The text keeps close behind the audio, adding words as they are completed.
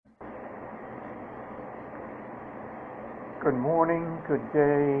Good morning, good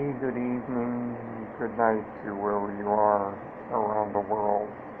day, good evening, good night to wherever you are around the world.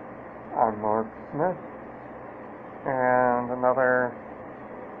 I'm Mark Smith, and another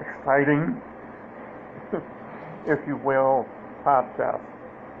exciting, if you will, podcast.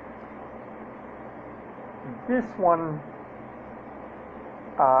 This one,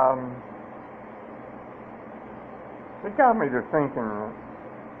 um, it got me to thinking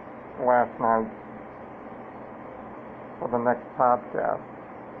last night for the next podcast.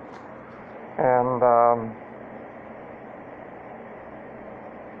 And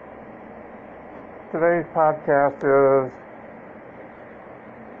today's podcast is,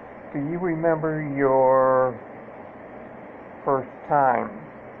 do you remember your first time?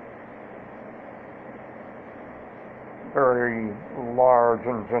 Very large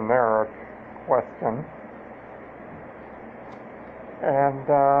and generic question. And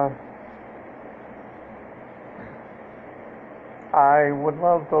I would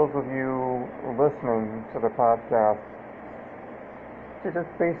love those of you listening to the podcast to just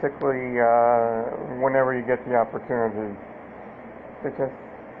basically, whenever you get the opportunity, to just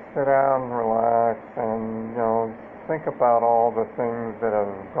sit down and relax and, think about all the things that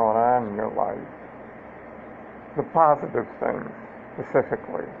have gone on in your life. The positive things,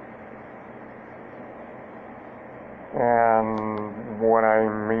 specifically. And what I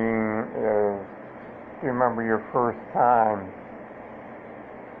mean is, do you remember your first time?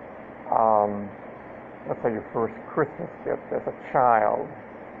 Let's say your first Christmas gift as a child,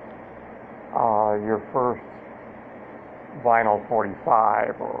 your first vinyl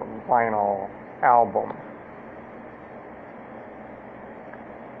 45 or vinyl album,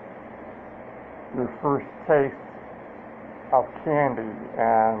 your first taste of candy,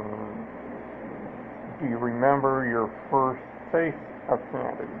 and do you remember your first taste of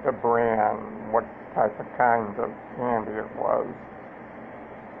candy, the brand, what type of kind of candy it was?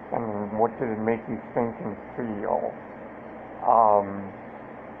 And what did it make you think and feel?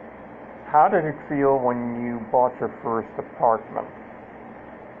 How did it feel when you bought your first apartment?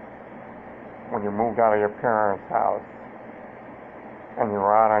 When you moved out of your parents' house and you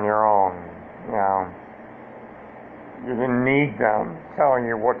were out on your own, you didn't need them telling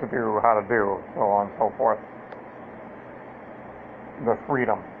you what to do, how to do, so on and so forth. The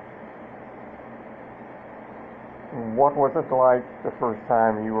freedom. What was it like the first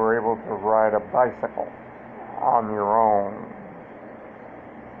time you were able to ride a bicycle on your own?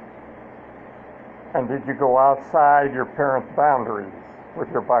 And did you go outside your parents' boundaries with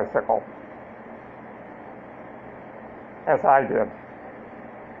your bicycle? As I did.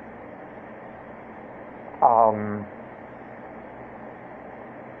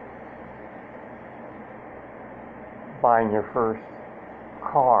 Buying your first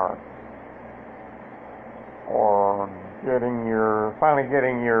car, or finally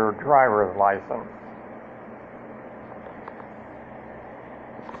getting your driver's license.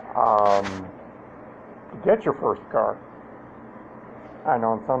 Get your first car. I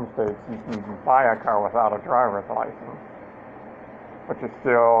know in some states you can buy a car without a driver's license, but you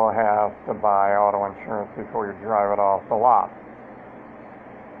still have to buy auto insurance before you drive it off the lot.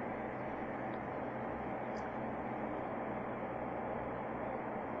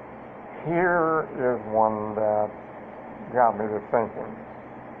 Here is one that got me to thinking.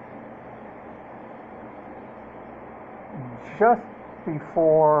 Just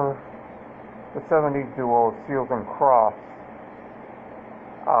before the 70s duo Seals and Crofts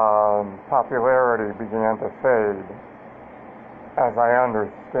popularity began to fade, as I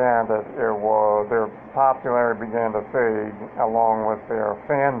understand it, their popularity began to fade along with their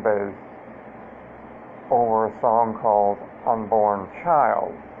fan base over a song called Unborn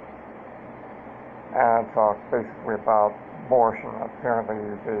Child. And talked basically about abortion. Apparently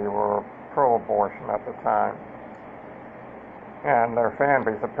they were pro-abortion at the time. And their fan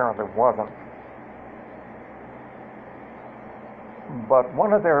base apparently wasn't. But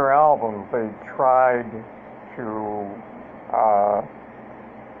one of their albums, they tried to,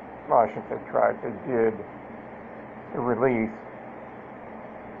 they did release,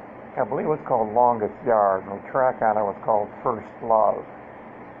 I believe it was called Longest Yard, and the track on it was called First Love.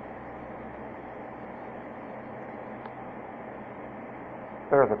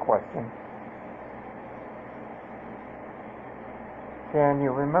 There's a question. Can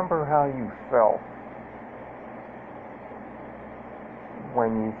you remember how you felt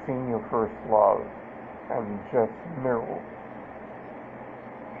when you seen your first love and you just knew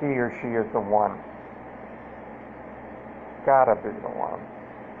he or she is the one? Gotta be the one.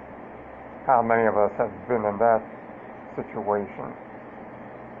 How many of us have been in that situation?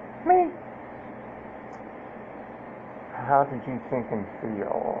 Me. how did you think and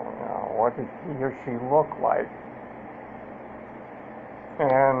feel? What did he or she look like?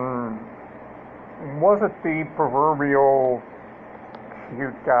 And was it the proverbial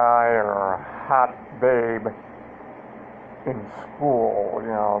cute guy or hot babe in school,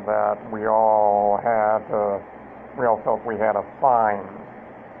 that we all felt we had to find,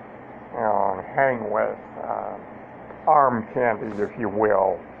 and hang with, arm candy, if you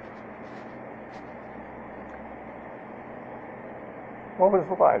will. What was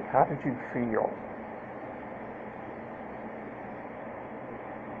it like? How did you feel?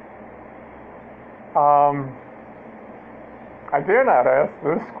 I dare not ask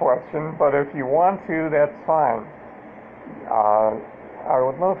this question, but if you want to, that's fine. I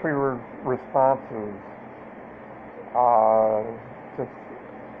would love for your responses, just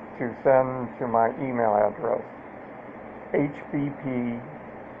to send to my email address,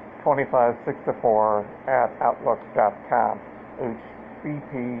 hbp2564@outlook.com.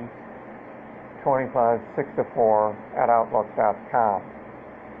 hbp2564@outlook.com.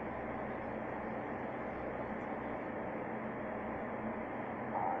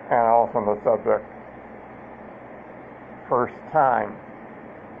 And also the subject, first time.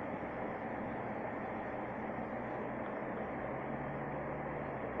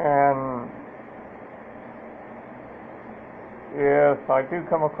 And if I do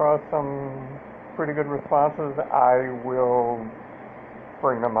come across some pretty good responses, I will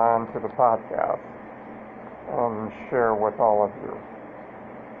bring them on to the podcast and share with all of you.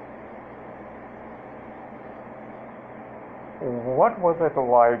 What was it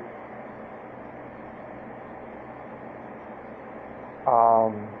like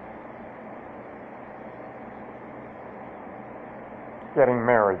getting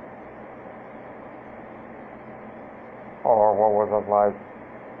married? Or what was it like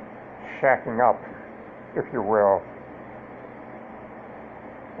shacking up, if you will,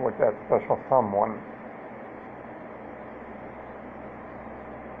 with that special someone?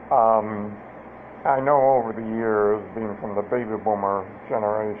 I know over the years, being from the baby boomer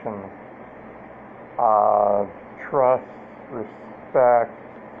generation, trust, respect,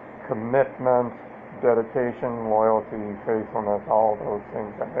 commitment, dedication, loyalty, faithfulness, all those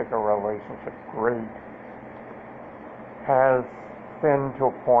things that make a relationship great, has thinned to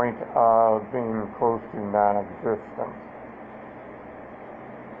a point of being close to non-existent.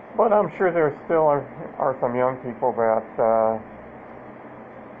 But I'm sure there still are some young people that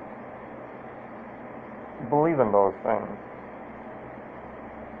believe in those things.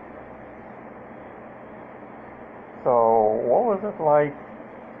 So what was it like,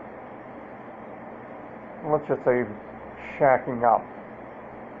 let's just say, shacking up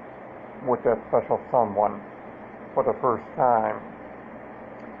with that special someone for the first time?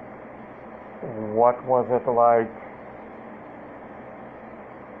 What was it like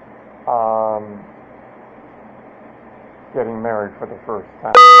getting married for the first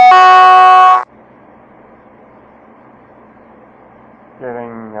time?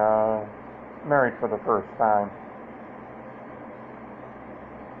 Getting married for the first time.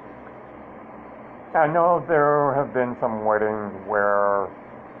 I know there have been some weddings where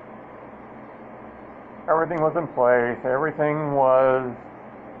everything was in place, everything was,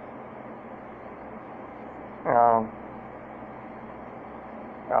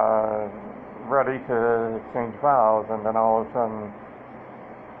 ready to exchange vows, and then all of a sudden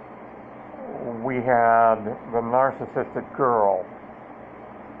we had the narcissistic girl.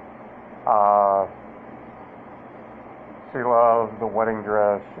 She loved the wedding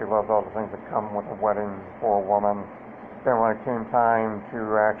dress. She loved all the things that come with a wedding for a woman. Then when it came time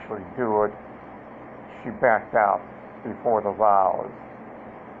to actually do it, she backed out before the vows.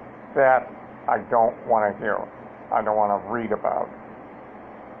 That I don't want to hear. I don't want to read about.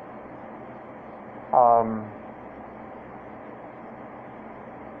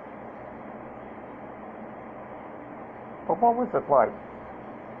 But what was it like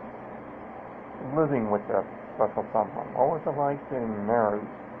living with that special someone? What was it like getting married?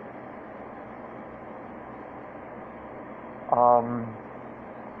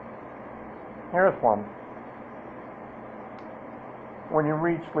 Here's one. When you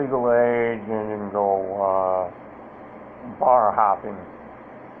reach legal age and you can go bar hopping,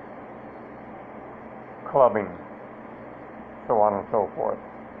 clubbing, so on and so forth.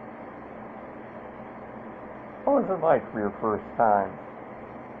 What was it like for your first time?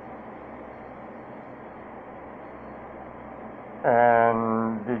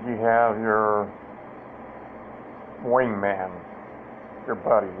 And did you have your wingman, your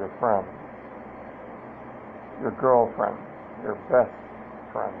buddy, your friend, your girlfriend, your best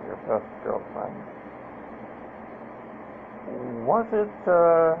friend, your best girlfriend? Was it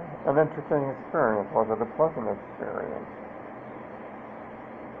an interesting experience? Was it a pleasant experience?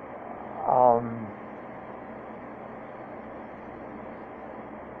 Um,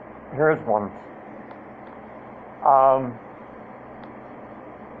 Here's one. Um,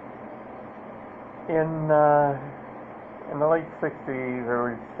 in the late '60s,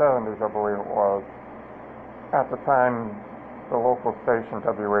 early '70s, I believe it was. At the time, the local station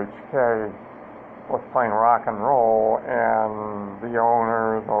WHK was playing rock and roll, and the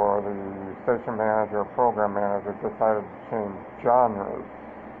owners or the station manager, program manager decided to change genres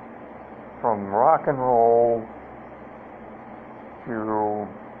from rock and roll to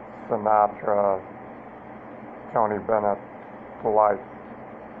Sinatra, Tony Bennett to life.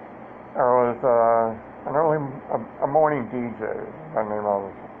 There was a morning DJ by the name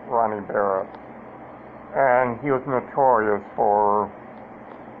of Ronnie Barrett, and he was notorious for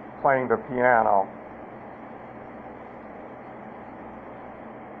playing the piano.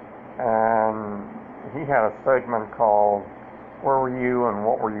 And he had a segment called "Where Were You and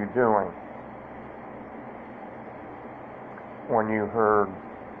What Were You Doing?" when you heard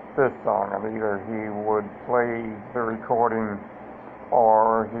this song, and either he would play the recording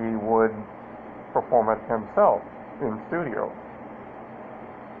or he would perform it himself in studio.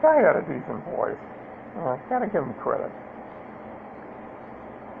 Guy had a decent voice. Gotta give him credit.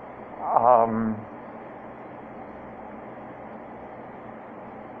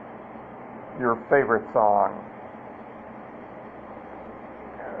 Your favorite song?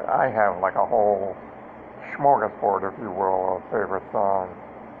 I have like a whole smorgasbord, if you will, of favorite songs.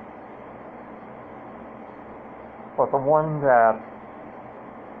 But the one that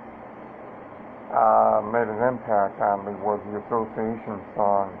made an impact on me was the association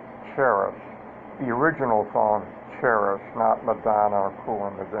song "Cherish." The original song "Cherish," not Madonna or Kool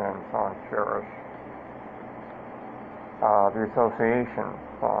and the Gang song "Cherish." The association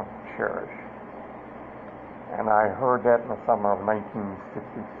song "Cherish." And I heard that in the summer of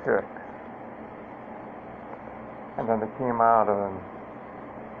 1966. And then it came out a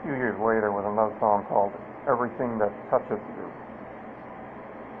few years later with another song called "Everything That Touches You."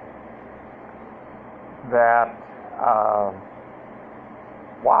 That,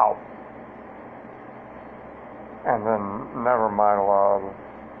 wow. And then "Never My Love."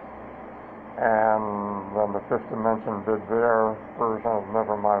 And then the Fifth Dimension did their version of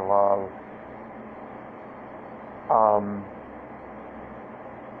 "Never My Love."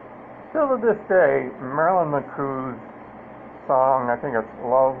 Still to this day, Marilyn McCoo's song, I think it's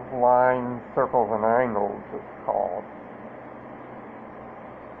 "Love Lines, Circles and Angles" it's called.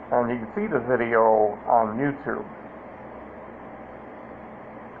 And you can see the video on YouTube.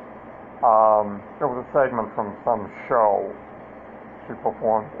 There was a segment from some show. She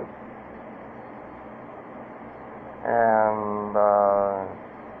performed it. And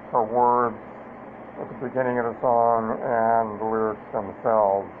her words at the beginning of the song and the lyrics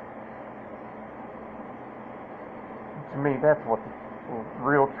themselves. To me, that's what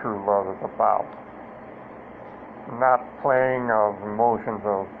real true love is about. Not playing of emotions,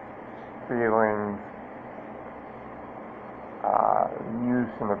 of feelings,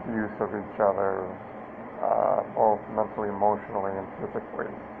 use and abuse of each other, both mentally, emotionally, and physically.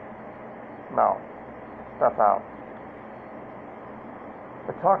 No, that's out.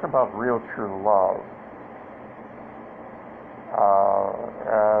 They talk about real true love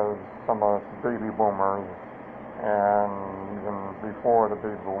as some of us baby boomers, and even before the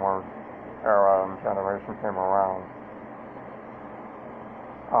baby boomer era and generation came around.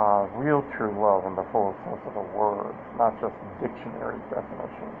 Real true love in the full sense of the word, not just dictionary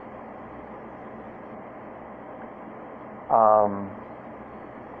definition.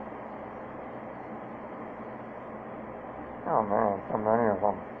 Oh man, so many of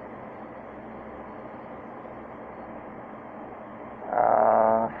them.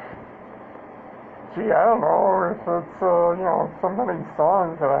 Gee, I don't know if it's, so many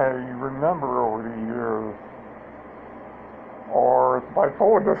songs that I remember over the years. Or it's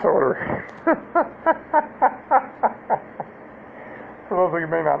bipolar disorder. For those of you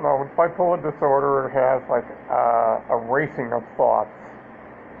who may not know, bipolar disorder has like a racing of thoughts.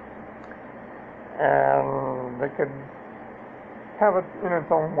 And they could have it in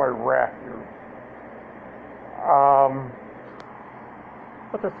its own way wreck you.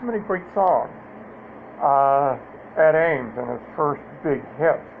 But there's so many great songs. Ed Ames and his first big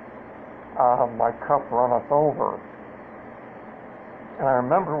hit, "My Cup Runneth Over." And I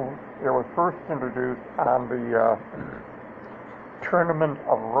remember it was first introduced on the Tournament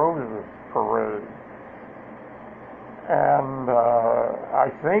of Roses parade. And I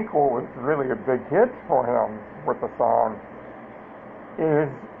think what was really a big hit for him with the song is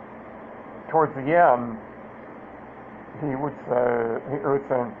towards the end, he would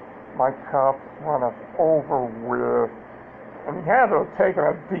say, my cup runneth over with, and he had to have taken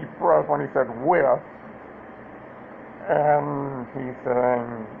a deep breath when he said with, and he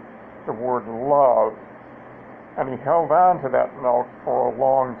sang the word love, and he held on to that note for a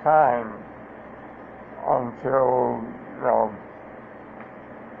long time until,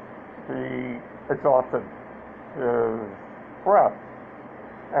 he exhausted his breath,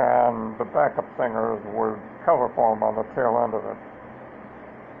 and the backup singers would cover for him on the tail end of it.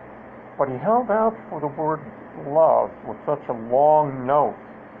 But he held out for the word love with such a long note,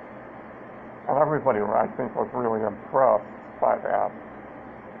 and everybody, I think, was really impressed by that.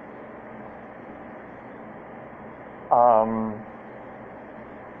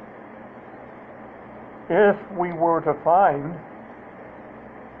 If we were to find,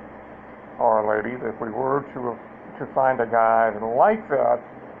 or ladies, if we were to find a guy like that,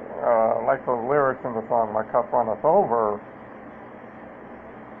 like the lyrics in the song "My Cup Runneth Over,"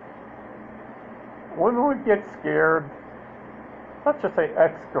 wouldn't we get scared? Let's just say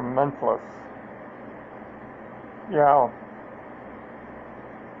excrementless.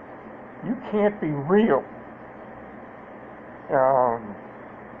 You can't be real.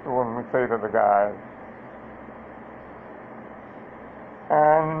 When we say to the guys.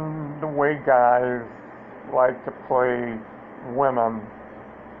 And the way guys like to play women,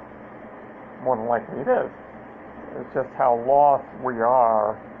 more than likely it is. It's just how lost we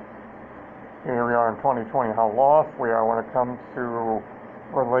are. Here we are in 2020, how lost we are when it comes to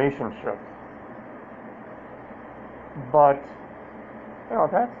relationships. But,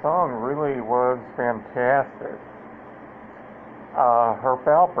 that song really was fantastic. Herb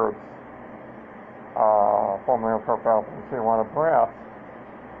Alpert, formerly of Herb Alpert and Tijuana Brass,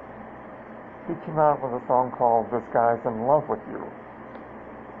 he came out with a song called "This Guy's in Love with You."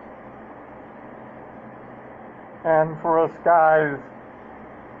 And for us guys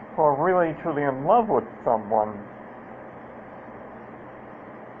who are really truly in love with someone,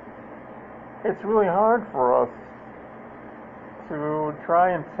 it's really hard for us to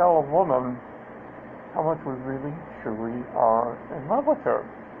try and tell a woman how much we really truly are in love with her.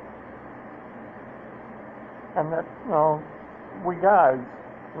 And that, we guys,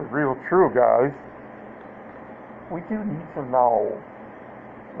 the real true guys, we do need to know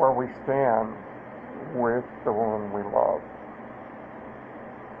where we stand with the woman we love.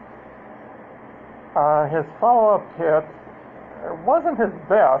 His follow-up hit, it wasn't his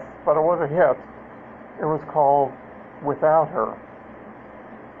best, but it was a hit. It was called "Without Her."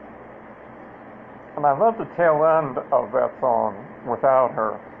 And I love the tail end of that song, "Without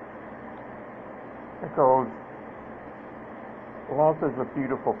Her." It goes, love is a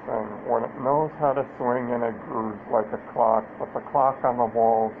beautiful thing when it knows how to swing and it grooves like a clock, but the clock on the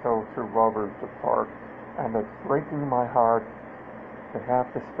wall tells two lovers apart, and it's breaking my heart to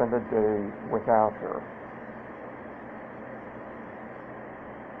have to spend a day without her.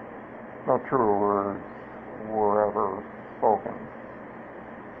 No truer words were ever spoken.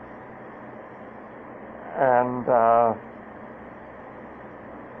 And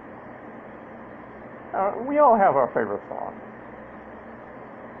we all have our favorite song.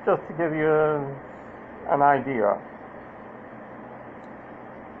 Just to give you an idea,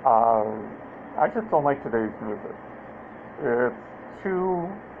 I just don't like today's music. It's too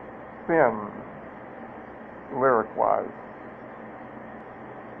thin, lyric-wise.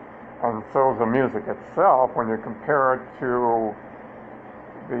 And so is the music itself when you compare it to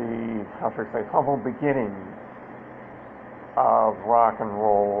the, humble beginnings of rock and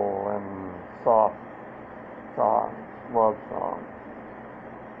roll and soft songs, love songs.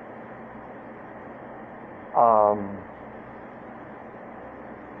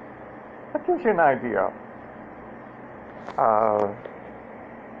 That gives you an idea.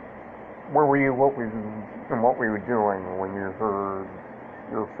 Where were you, what were you doing when you heard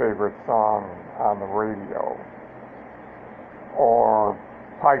your favorite song on the radio, or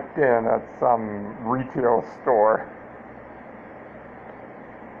piped in at some retail store,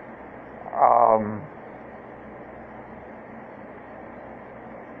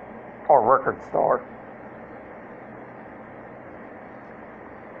 or record store.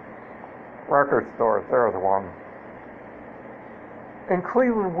 Record stores, there's one. In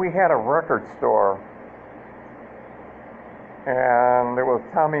Cleveland, we had a record store, and it was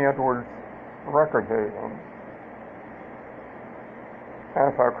Tommy Edwards Record Haven.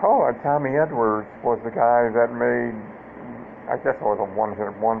 And if I recall it, Tommy Edwards was the guy that made, I guess it was a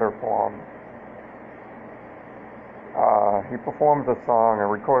one-hit wonder for him. he performed a song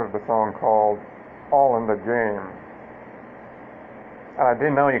and recorded a song called All in the Game. And I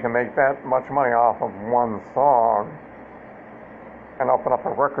didn't know you can make that much money off of one song and open up a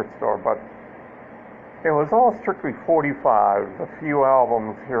record store, but it was all strictly 45s, a few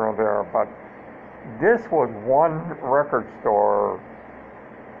albums here and there, but this was one record store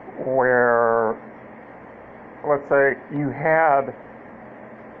where, let's say, you had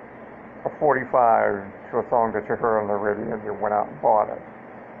a 45 to a song that you heard on the radio and you went out and bought it.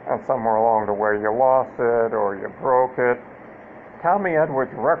 And somewhere along the way you lost it or you broke it. Tommy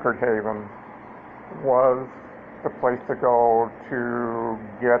Edwards Record Haven was the place to go to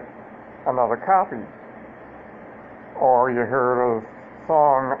get another copy. Or you heard a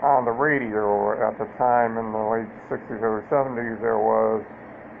song on the radio at the time in the late 60s, early 70s, there was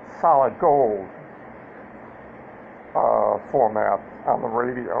solid gold format on the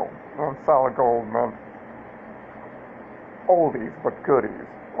radio. And solid gold meant oldies but goodies,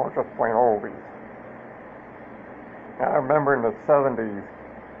 or just plain oldies. And I remember in the 70s,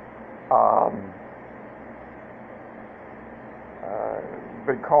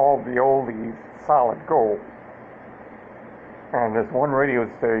 they called the oldies solid gold. And this one radio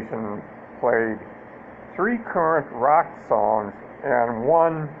station played 3 current rock songs and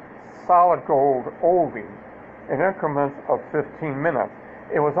 1 solid gold oldie in increments of 15 minutes.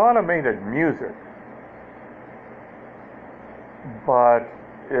 It was automated music, but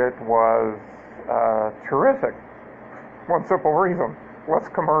it was terrific. One simple reason: less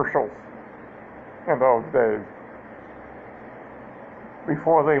commercials in those days,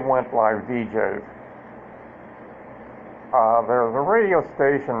 before they went live DJs. There's a radio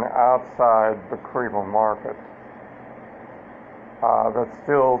station outside the Cleveland Market that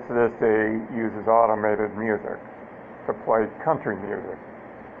still to this day uses automated music to play country music.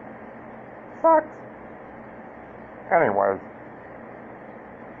 Sucks. Anyways,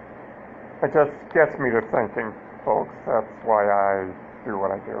 it just gets me to thinking, folks. That's why I do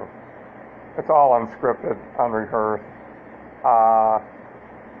what I do. It's all unscripted, unrehearsed,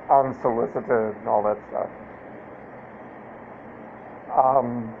 unsolicited, and all that stuff.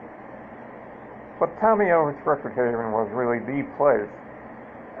 But Tommy Edwards Record Haven was really the place.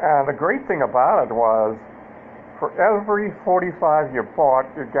 And the great thing about it was, for every 45 you bought,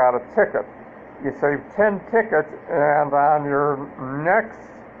 you got a ticket. You saved 10 tickets, and on your next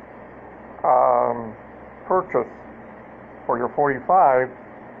purchase for your 45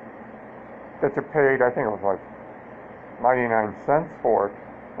 that you paid, I think it was like 99 cents for it,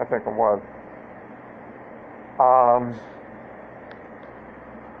 I think it was.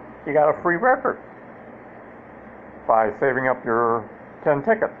 You got a free record by saving up your 10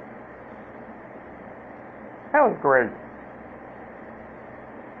 tickets. That was great.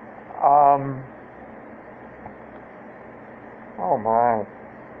 Oh my.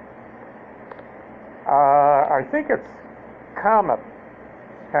 I think it's Comet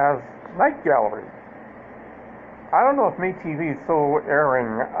has Night Gallery. I don't know if MeTV is still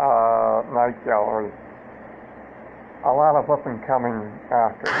airing Night Gallery. A lot of up and coming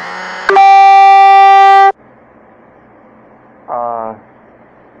actors.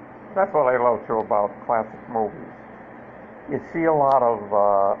 That's what I love too about classic movies. You see a lot of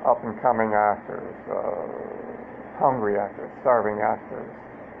up and coming actors, hungry actors, starving actors.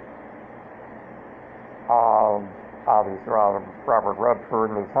 Obviously, Robert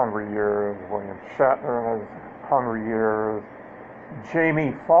Redford in his hungry years, William Shatner in his hungry years,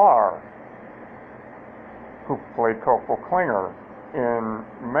 Jamie Farr, who played Corporal Klinger in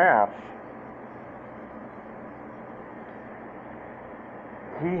MASH.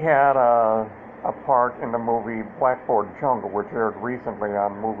 He had a part in the movie Blackboard Jungle, which aired recently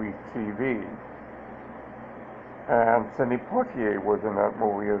on Movie TV. And Sidney Poitier was in that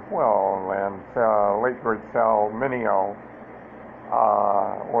movie as well, and late great Sal Mineo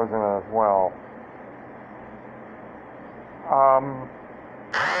was in it as well.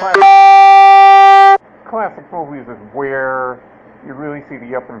 Classic movies is where you really see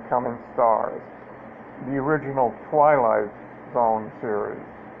the up-and-coming stars. The original Twilight Zone series.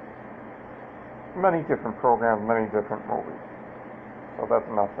 Many different programs, many different movies. So that's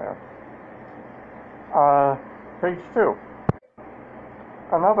enough there. Page 2.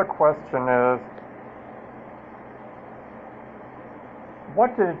 Another question is,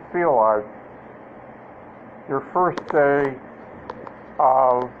 what did it feel like your first day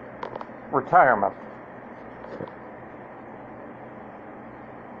of retirement?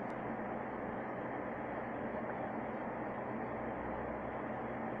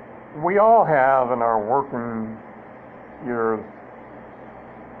 We all have in our working years,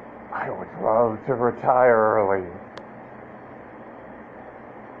 I would love to retire early.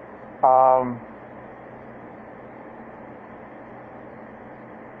 Um,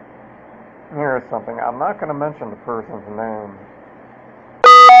 Here's something. I'm not going to mention the person's name.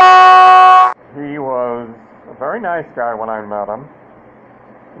 He was a very nice guy when I met him.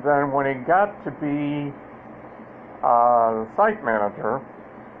 Then when he got to be the site manager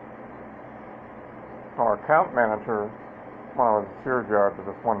or account manager when I was a Sears yard to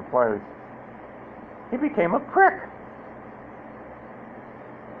this one place, he became a prick.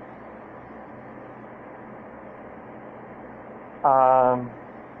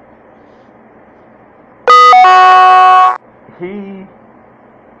 He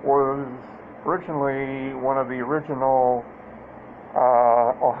was originally one of the original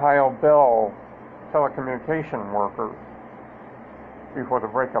Ohio Bell telecommunication workers before the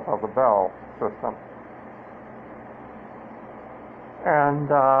breakup of the Bell system. And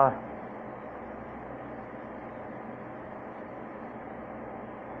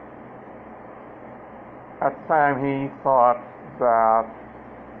at the time he thought that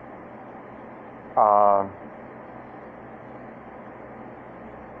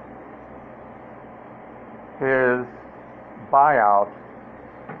his buyout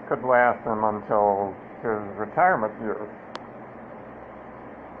could last him until his retirement years.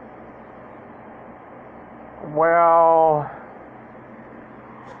 Well,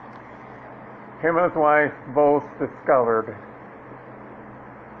 him and his wife both discovered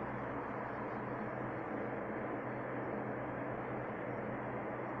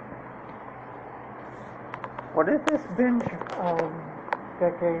what is this binge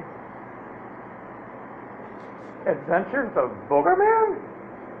decade? Adventures of Boogerman?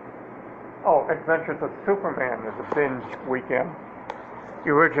 Oh, Adventures of Superman is a binge weekend.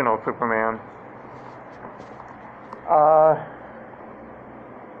 The original Superman. I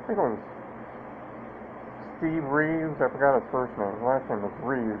think it was Steve Reeves. I forgot his first name. His last name was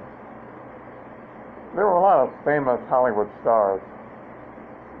Reeves. There were a lot of famous Hollywood stars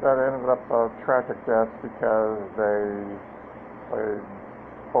that ended up tragic deaths because they played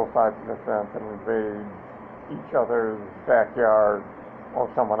both sides of the fence and invaded each other's backyard or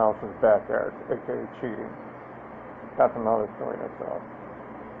someone else's backyard, aka cheating. That's another story in itself.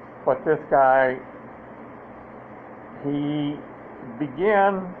 But this guy, he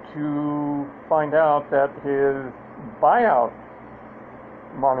began to find out that his buyout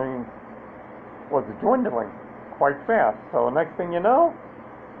money was dwindling quite fast. So the next thing you know,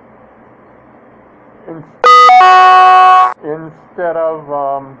 instead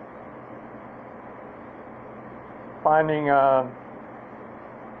of finding a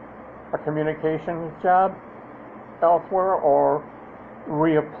communications job elsewhere or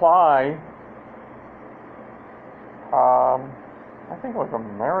reapply, I think it was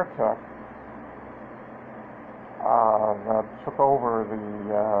Ameritech that took over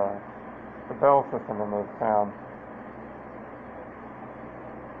the Bell system in this town.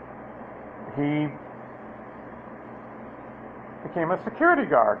 He became a security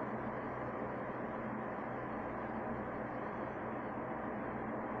guard.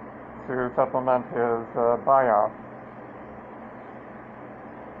 To supplement his buyout.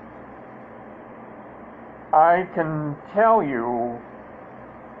 I can tell you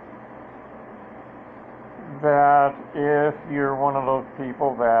that if you're one of those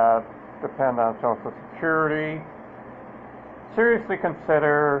people that depend on Social Security, seriously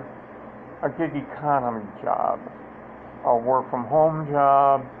consider a gig economy job, a work from home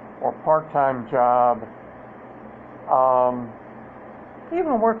job, or part-time job.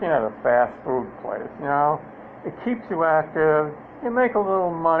 Even working at a fast food place, you know, it keeps you active, you make a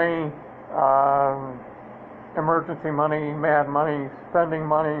little money, emergency money, mad money, spending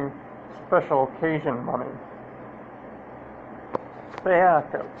money, special occasion money. Stay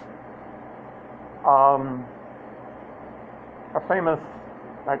active. A famous,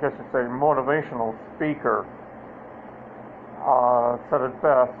 I guess you'd say, motivational speaker said it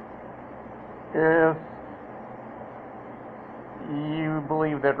best. If you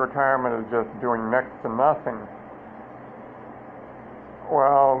believe that retirement is just doing next to nothing,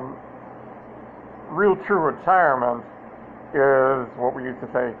 well, real true retirement is what we used to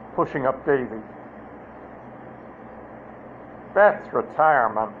say, pushing up daisies. That's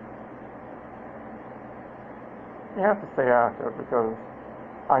retirement. You have to stay active because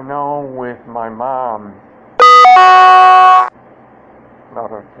I know with my mom,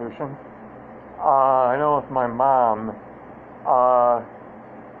 notification, I know with my mom, the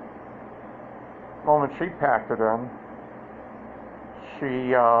moment she packed it in,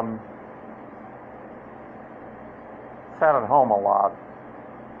 she sat at home a lot.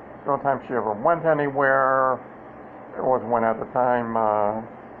 The only time she ever went anywhere was when at the time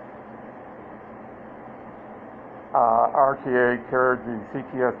RTA carried the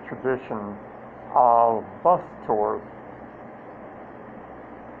CTS tradition of bus tours.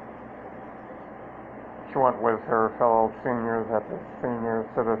 She went with her fellow seniors at the senior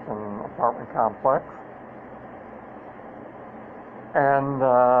citizen apartment complex. And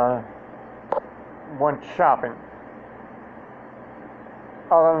went shopping.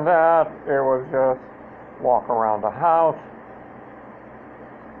 Other than that, it was just walk around the house,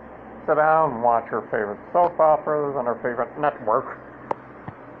 sit down and watch her favorite soap operas on her favorite network,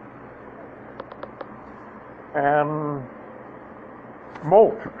 and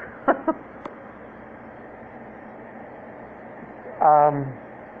smoke.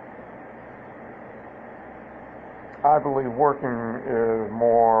 I believe working is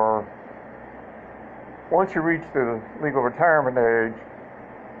more, once you reach the legal retirement age,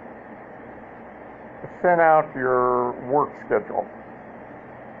 thin out your work schedule.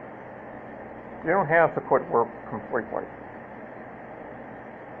 You don't have to quit work completely.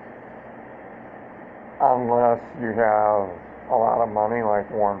 Unless you have a lot of money like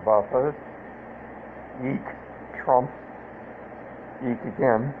Warren Buffett, Eek, Trump, Eek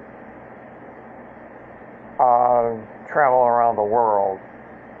again. Travel around the world.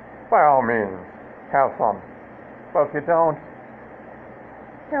 By all means, have fun. But if you don't,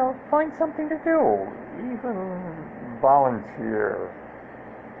 find something to do. Even volunteer.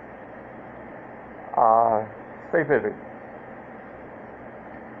 Stay busy.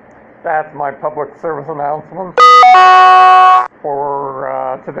 That's my public service announcement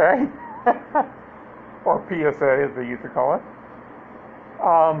for today. Or PSA, as they used to call it.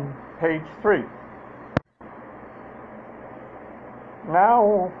 Page 3.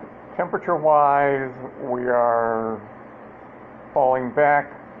 Now, temperature-wise, we are falling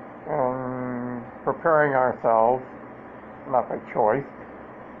back and preparing ourselves, not by choice,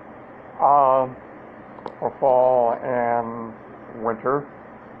 for fall and winter.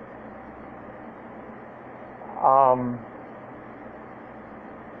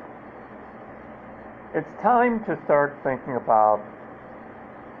 It's time to start thinking about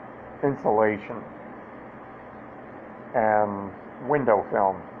insulation and window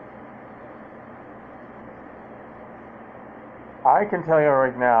film. I can tell you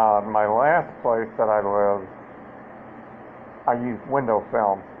right now, at my last place that I lived, I used window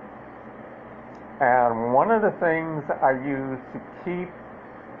film. And one of the things I used to keep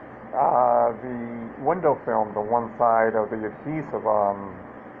the window film, the one side of the adhesive on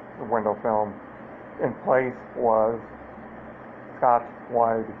the window film, in place was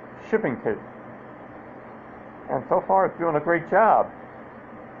Scotch-Brite shipping tape. And so far it's doing a great job.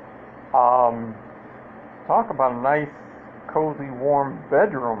 Talk about a nice, cozy, warm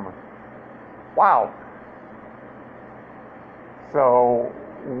bedroom. Wow. So,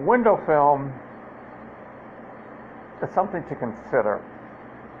 window film is something to consider.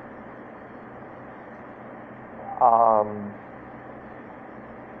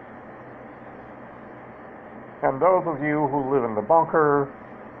 And those of you who live in the bunker,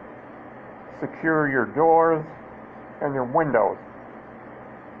 secure your doors and your windows.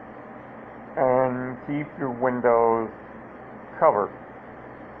 And keep your windows covered.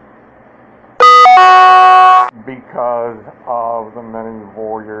 Because of the many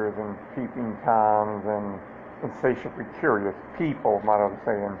voyeurs and peeping toms and insatiably curious people, might I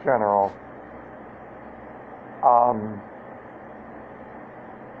say, in general.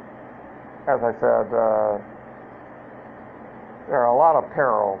 As I said, there are a lot of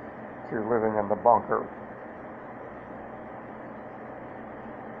perils to living in the bunker.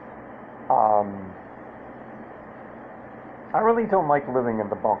 I really don't like living in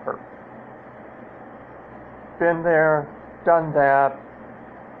the bunker. Been there, done that.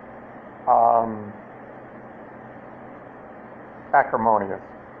 Acrimonious.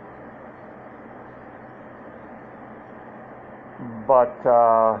 But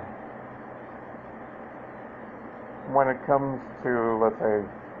when it comes to, let's say,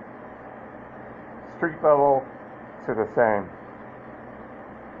 street level, to the same.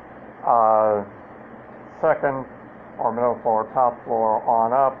 Second or middle floor, top floor,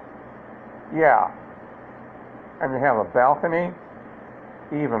 on up, yeah. And you have a balcony,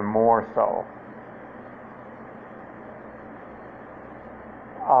 even more so.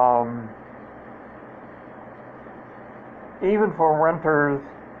 Even for renters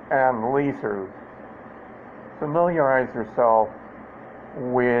and leasers, familiarize yourself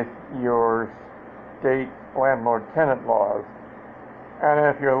with your state landlord-tenant laws. And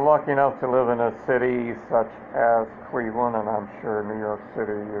if you're lucky enough to live in a city such as Cleveland, and I'm sure New York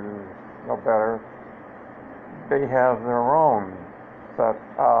City is no better, they have their own set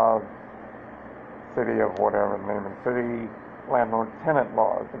of city of whatever the name of the city landlord-tenant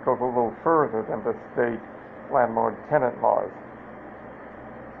laws. It goes a little further than the state landlord-tenant laws.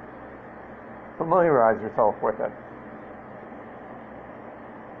 Familiarize yourself with it.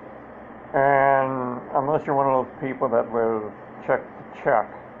 And unless you're one of those people that live check to check,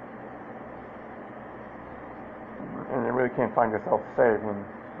 and you really can't find yourself saving,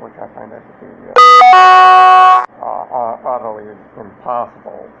 which I find that to be utterly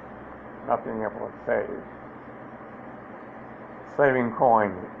impossible, not being able to save. Saving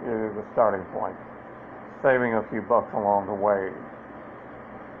coin is a starting point. Saving a few bucks along the way,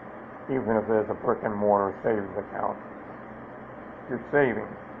 even if there's a brick and mortar savings account, you're saving.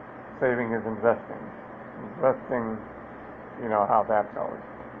 Saving is investing. Investing, you know how that goes.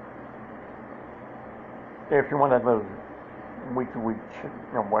 If you want to live week to week,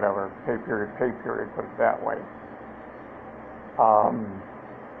 you know, whatever, pay period, put it that way.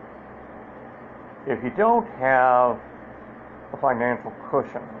 If you don't have a financial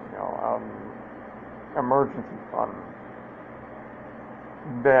cushion, you know, emergency fund,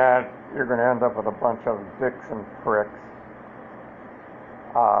 that you're going to end up with a bunch of dicks and pricks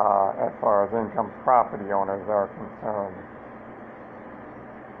as far as income property owners are concerned.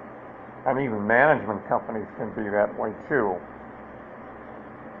 And even management companies can be that way too.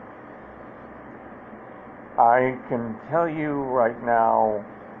 I can tell you right now,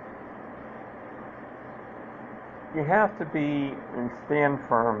 you have to be a stand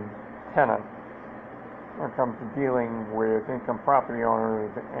firm tenant when it comes to dealing with income property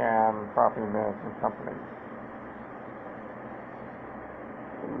owners and property management companies.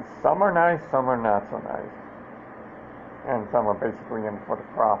 Some are nice, some are not so nice. And some are basically in for the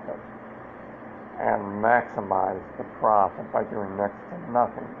profit and maximize the profit by doing next to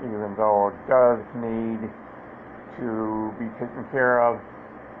nothing, even though it does need to be taken care of.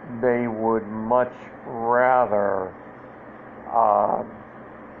 They would much rather,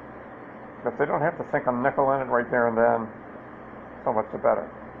 if they don't have to sink a nickel in it right there and then, so much the better.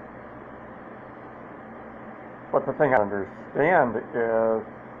 But the thing I understand is,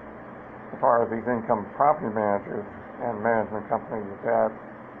 as far as these income property managers and management companies that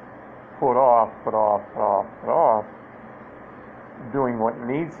put off doing what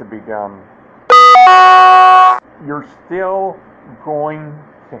needs to be done, you're still going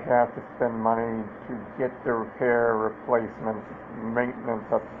to have to spend money to get the repair, replacement, maintenance,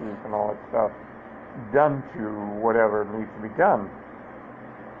 upkeep, and all that stuff done to whatever needs to be done.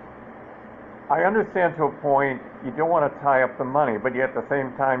 I understand to a point you don't want to tie up the money, but yet at the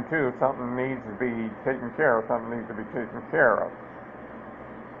same time too, something needs to be taken care of, something needs to be taken care of.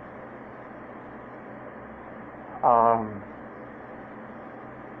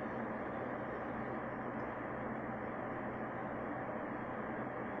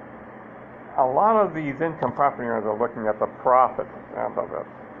 A lot of these income property owners are looking at the profit end of it,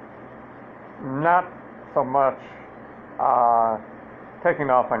 not so much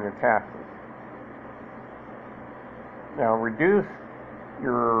taking off on your taxes. You know, reduce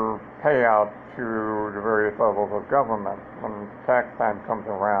your payout to the various levels of government when tax time comes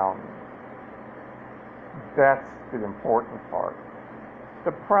around. That's the important part.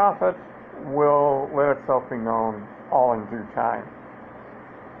 The profit will let itself be known all in due time.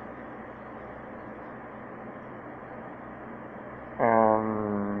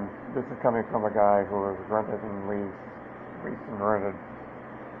 And this is coming from a guy who has rented and leased and rented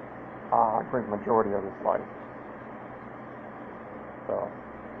a great majority of his life. So,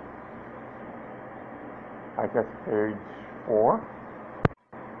 I guess page 4.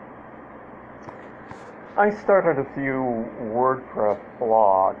 I started a few WordPress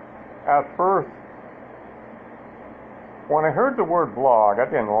blogs. At first, when I heard the word blog, I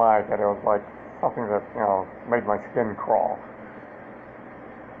didn't like it. It was like something that, you know, made my skin crawl.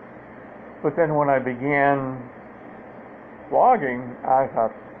 But then when I began blogging, I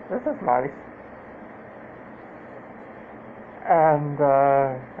thought, this is nice. And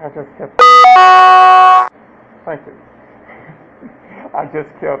I just kept... Thank you. I just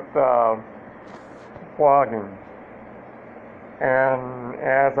kept blogging. And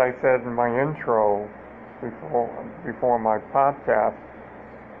as I said in my intro before my podcast,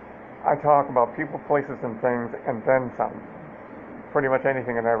 I talk about people, places, and things, and then some. Pretty much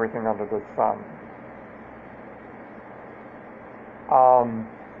anything and everything under the sun.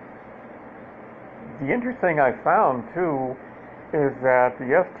 The interesting I found too is that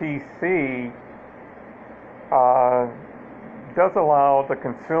the FTC does allow the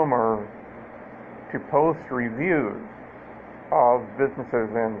consumer to post reviews of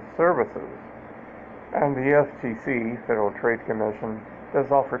businesses and services, and the FTC, Federal Trade Commission,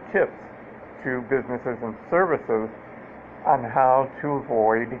 does offer tips to businesses and services on how to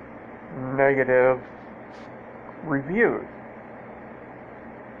avoid negative reviews.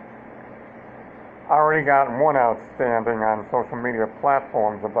 I already got one outstanding on social media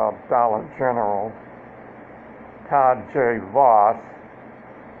platforms about Dollar General. Todd J. Voss,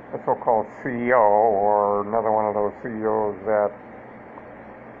 the so-called CEO, or another one of those CEOs that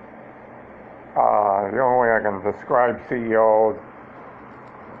the only way I can describe CEOs,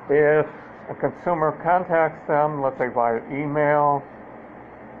 if a consumer contacts them, let's say via email,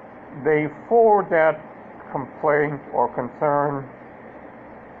 they forward that complaint or concern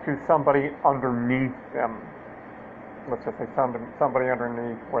to somebody underneath them. Let's just say somebody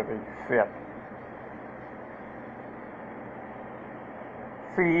underneath where they sit.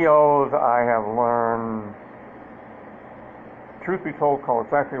 CEOs, I have learned, truth be told, call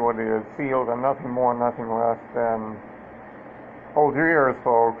exactly what it is. CEOs are nothing more, nothing less than, hold your ears,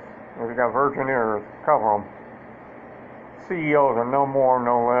 folks. If you got virgin ears, cover them. CEOs are no more,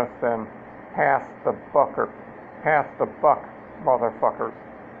 no less than pass the buck motherfuckers.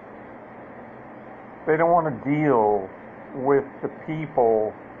 They don't want to deal with the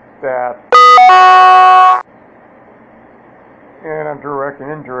people that, in a direct and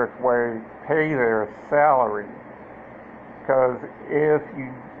indirect way, pay their salary. Because if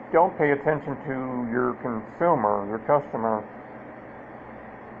you don't pay attention to your consumer, your customer,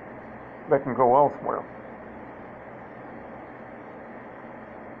 they can go elsewhere.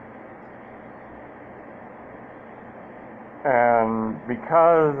 And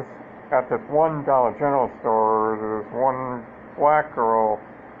because at this one Dollar General store, there's one black girl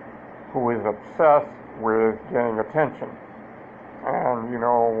who is obsessed with getting attention. And you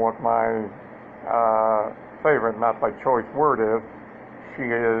know what my favorite, not by choice word is,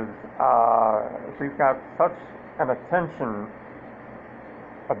 she's got such an attention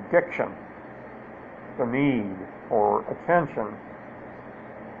addiction, the need for attention.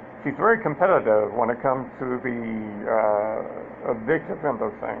 She's very competitive when it comes to the addictive end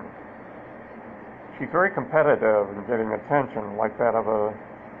of things. She's very competitive in getting attention like that of a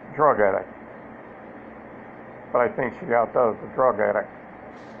drug addict. But I think she outdoes the drug addict.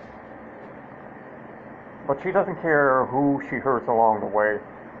 But she doesn't care who she hurts along the way.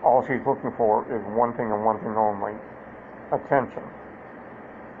 All she's looking for is one thing and one thing only: attention.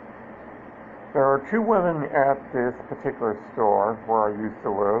 There are two women at this particular store where I used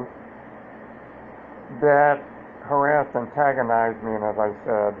to live that harassed, antagonized me, and as I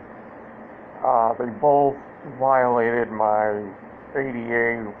said, they both violated my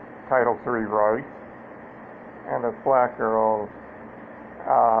ADA Title III rights. And this black girl,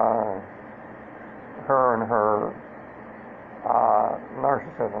 her and her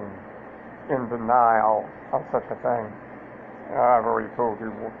narcissism, in denial of such a thing. I've already told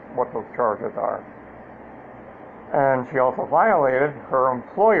you what those charges are. And she also violated her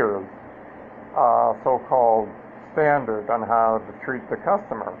employer's so-called standard on how to treat the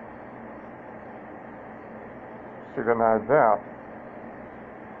customer. She denied that.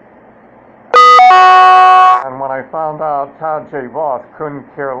 And when I found out Todd J. Voss couldn't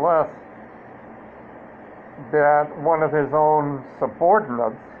care less that one of his own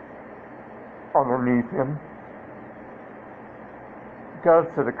subordinates underneath him does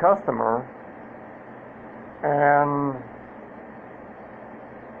to the customer, and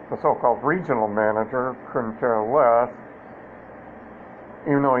the so-called regional manager couldn't care less,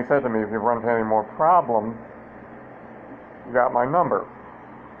 even though he said to me, if you run into any more problems, you got my number.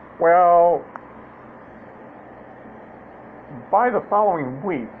 Well, by the following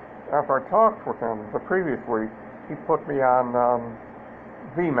week, after I talked with him the previous week, he put me on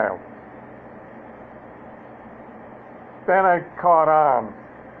Vmail. Then I caught on.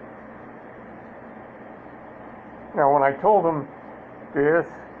 Now, when I told him this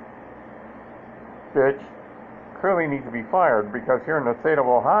bitch clearly needs to be fired, because here in the state of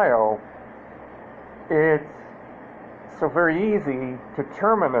Ohio, it's so very easy to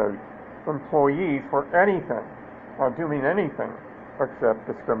terminate employees for anything. I do mean anything except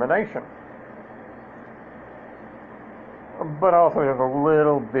discrimination. But also there's a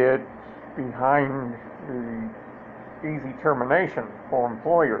little bit behind the easy termination for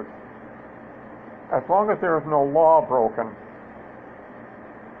employers. As long as there is no law broken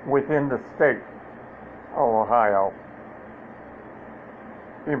within the state of Ohio,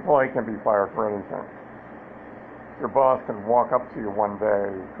 the employee can be fired for anything. Your boss can walk up to you one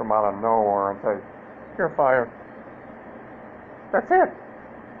day, come out of nowhere and say, "You're fired." That's it.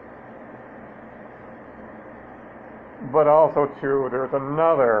 But also, too, there's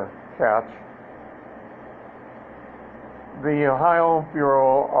another catch. The Ohio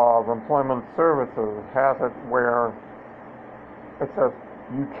Bureau of Employment Services has it where it says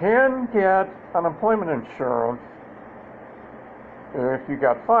you can get unemployment insurance if you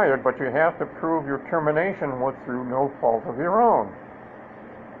got fired, but you have to prove your termination was through no fault of your own.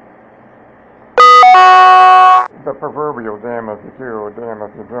 The proverbial damn if you do, damn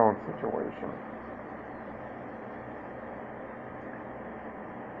if you don't situation.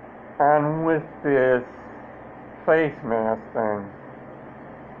 And with this face mask thing,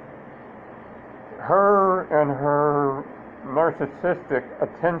 her and her narcissistic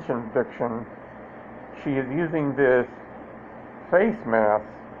attention addiction, she is using this face mask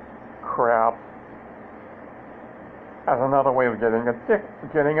crap as another way of getting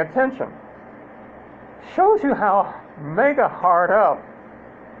attention. Shows you how mega hard up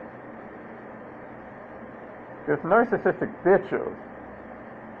this narcissistic bitch is.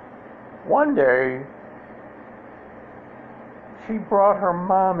 One day, she brought her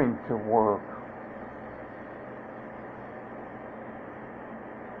mommy to work.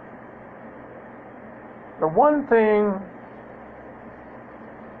 The one thing,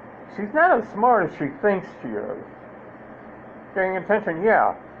 she's not as smart as she thinks she is. Getting attention,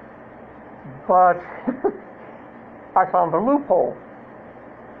 yeah. But I found the loophole.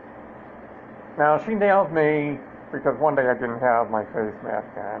 Now, she nailed me because one day I didn't have my face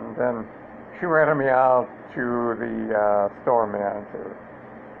mask on. And then she ratted me out to the store manager.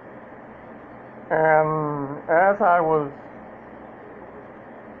 And as I was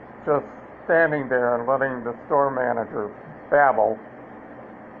just standing there and letting the store manager babble,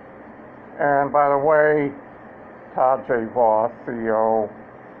 and by the way, Todd J. Voss, CEO,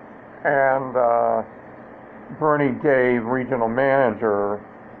 and Bernie Dave, regional manager,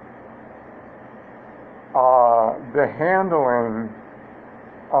 the handling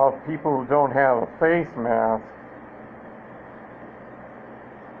of people who don't have a face mask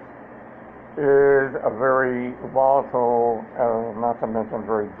is a very volatile, not to mention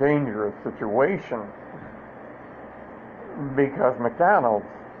very dangerous situation, because McDonald's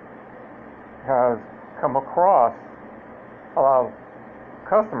has come across a lot of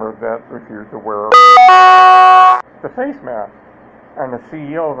customers that refuse to wear the face mask. And the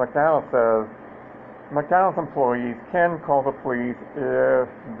CEO of McDonald's says McDonald's employees can call the police if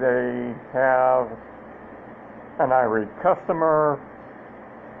they have an irate customer.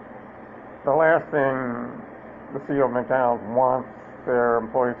 The last thing the CEO of McDonald's wants their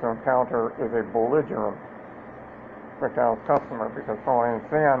employees to encounter is a belligerent McDonald's customer, because from what I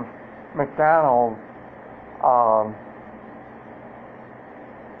understand, McDonald's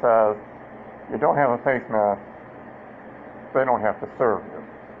says you don't have a face mask, they don't have to serve you.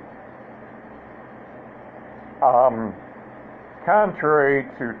 Contrary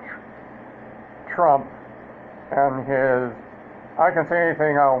to Trump and his, I can say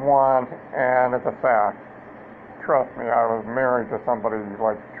anything I want and it's a fact. Trust me, I was married to somebody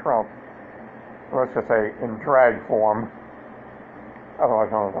like Trump, let's just say in drag form,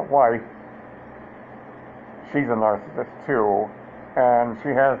 otherwise known as a wife. She's a narcissist too, and she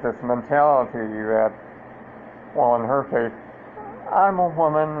has this mentality that, well, in her case, I'm a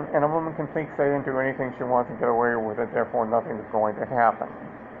woman, and a woman can think, say, and do anything she wants and get away with it, therefore nothing is going to happen.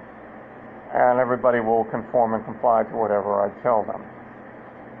 And everybody will conform and comply to whatever I tell them.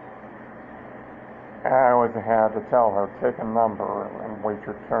 And I always had to tell her, take a number and wait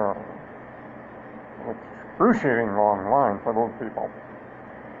your turn. It's excruciating long line for those people.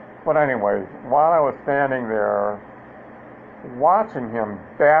 But anyway, while I was standing there watching him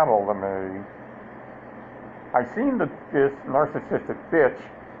babble to me, I seen this narcissistic bitch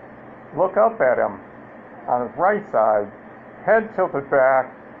look up at him on his right side, head tilted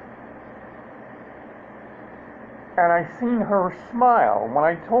back, and I seen her smile. When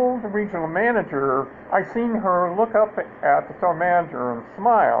I told the regional manager, I seen her look up at the store manager and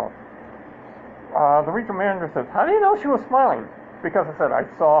smile. The regional manager says, how do you know she was smiling? Because I said, I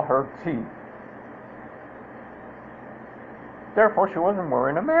saw her teeth. Therefore, she wasn't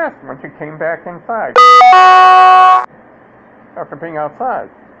wearing a mask when she came back inside after being outside.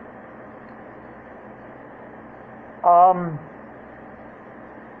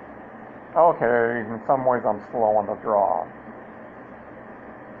 Okay, in some ways I'm slow on the draw.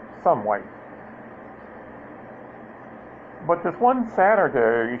 Some way. But this one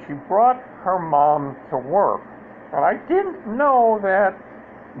Saturday, she brought her mom to work. And I didn't know that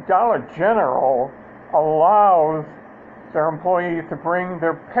Dollar General allows their employees to bring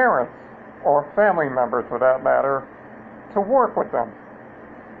their parents, or family members for that matter, to work with them.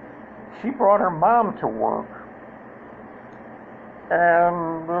 She brought her mom to work.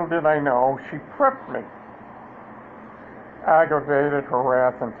 And little did I know, she prepped me. aggravated,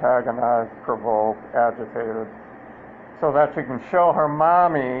 harass, antagonize, provoke, agitated, so that she can show her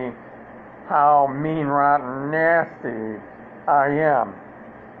mommy how mean, rotten, nasty I am.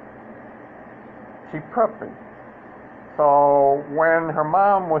 She prepped me. So when her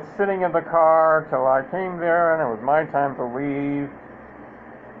mom was sitting in the car till I came there and it was my time to leave,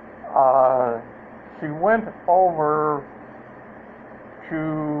 she went over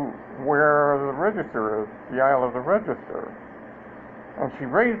to where the register is, the aisle of the register. And she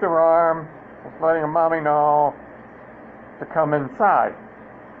raised her arm, was letting her mommy know to come inside.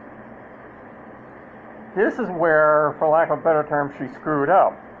 This is where, for lack of a better term, she screwed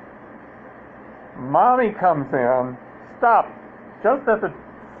up. Mommy comes in, stops, just as the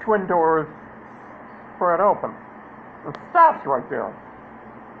twin doors spread open. It stops right there.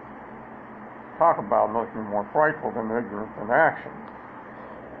 Talk about nothing more frightful than ignorance in action.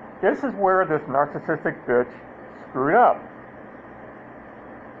 This is where this narcissistic bitch screwed up.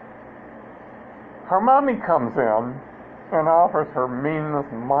 Her mommy comes in and offers her meaningless,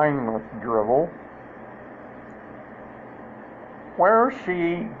 mindless drivel. Where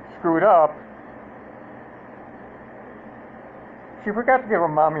she screwed up, she forgot to give her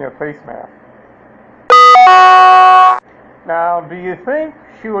mommy a face mask. Now, do you think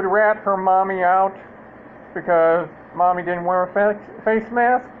she would rat her mommy out because mommy didn't wear a face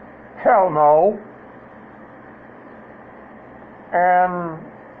mask? Hell no. And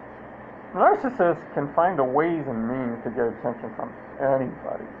narcissists can find a ways and means to get attention from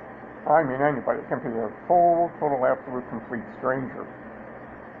anybody. I mean anybody. It can be a total, absolute, complete stranger.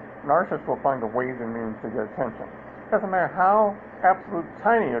 Narcissists will find the ways and means to get attention. Doesn't matter how absolute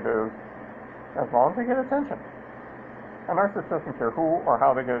tiny it is, as long as they get attention. A narcissist doesn't care who or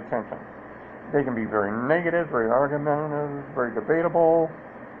how they get attention. They can be very negative, very argumentative, very debatable,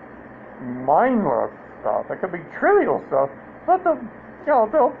 mindless stuff. It could be trivial stuff, but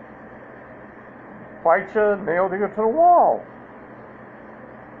they'll fight you, nail you to the wall.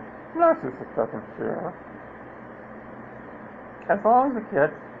 Narcissist doesn't care, as long as it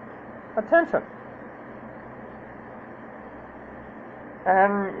gets attention.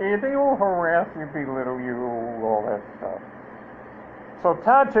 And they will harass you, belittle you, all that stuff. So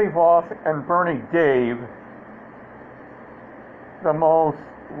Todd J. Voss and Bernie Dave, the most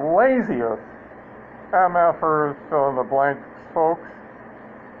laziest MFers, fill in the blanks folks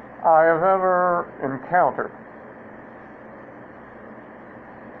I have ever encountered.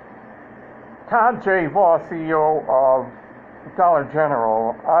 Todd J. Voss, CEO of Dollar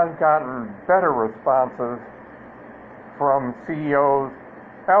General, I've gotten better responses from CEOs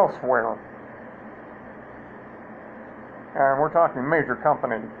elsewhere. And we're talking major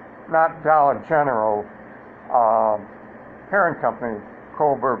companies, not Dollar General, parent companies,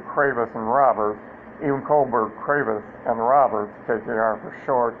 Kohlberg, Kravis, and Roberts. Even Kohlberg, Kravis, and Roberts, KKR for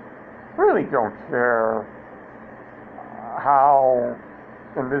short, really don't care how,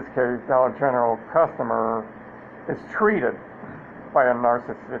 in this case, Dollar General customer is treated by a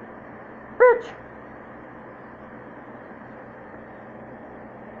narcissistic bitch.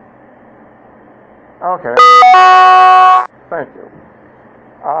 Okay. Thank you.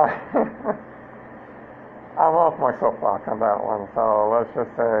 I'm off my soapbox on that one, so let's just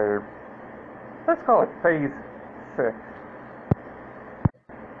say, let's call it phase 6.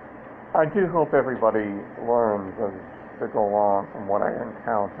 I do hope everybody learns as they go along from what I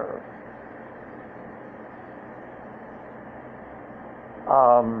encounter.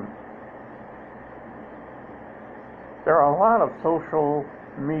 There are a lot of social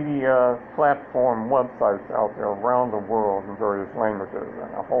media platform websites out there around the world in various languages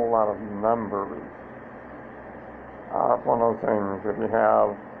and a whole lot of numbers. It's one of those things, if you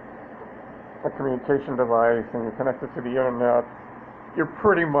have a communication device and you connect it to the internet, you're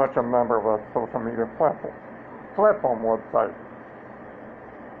pretty much a member of a social media platform website.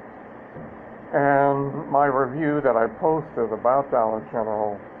 And my review that I posted about Dollar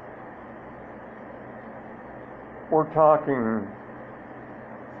General, we're talking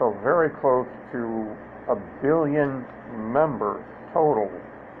so very close to 1 billion members total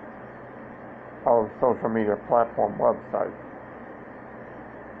of social media platform websites.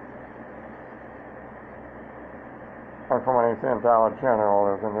 And from what I understand, Dollar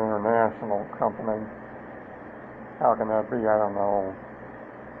General is an international company. How can that be? I don't know.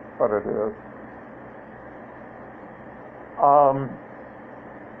 But it is.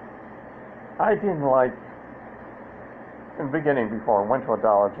 I didn't like, in the beginning, before I went to a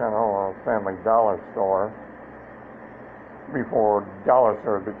Dollar General or a Family Dollar store, before dollar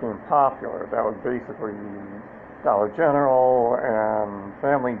stores became popular, that was basically Dollar General and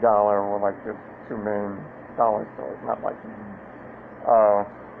Family Dollar were like the two main dollar stores, not like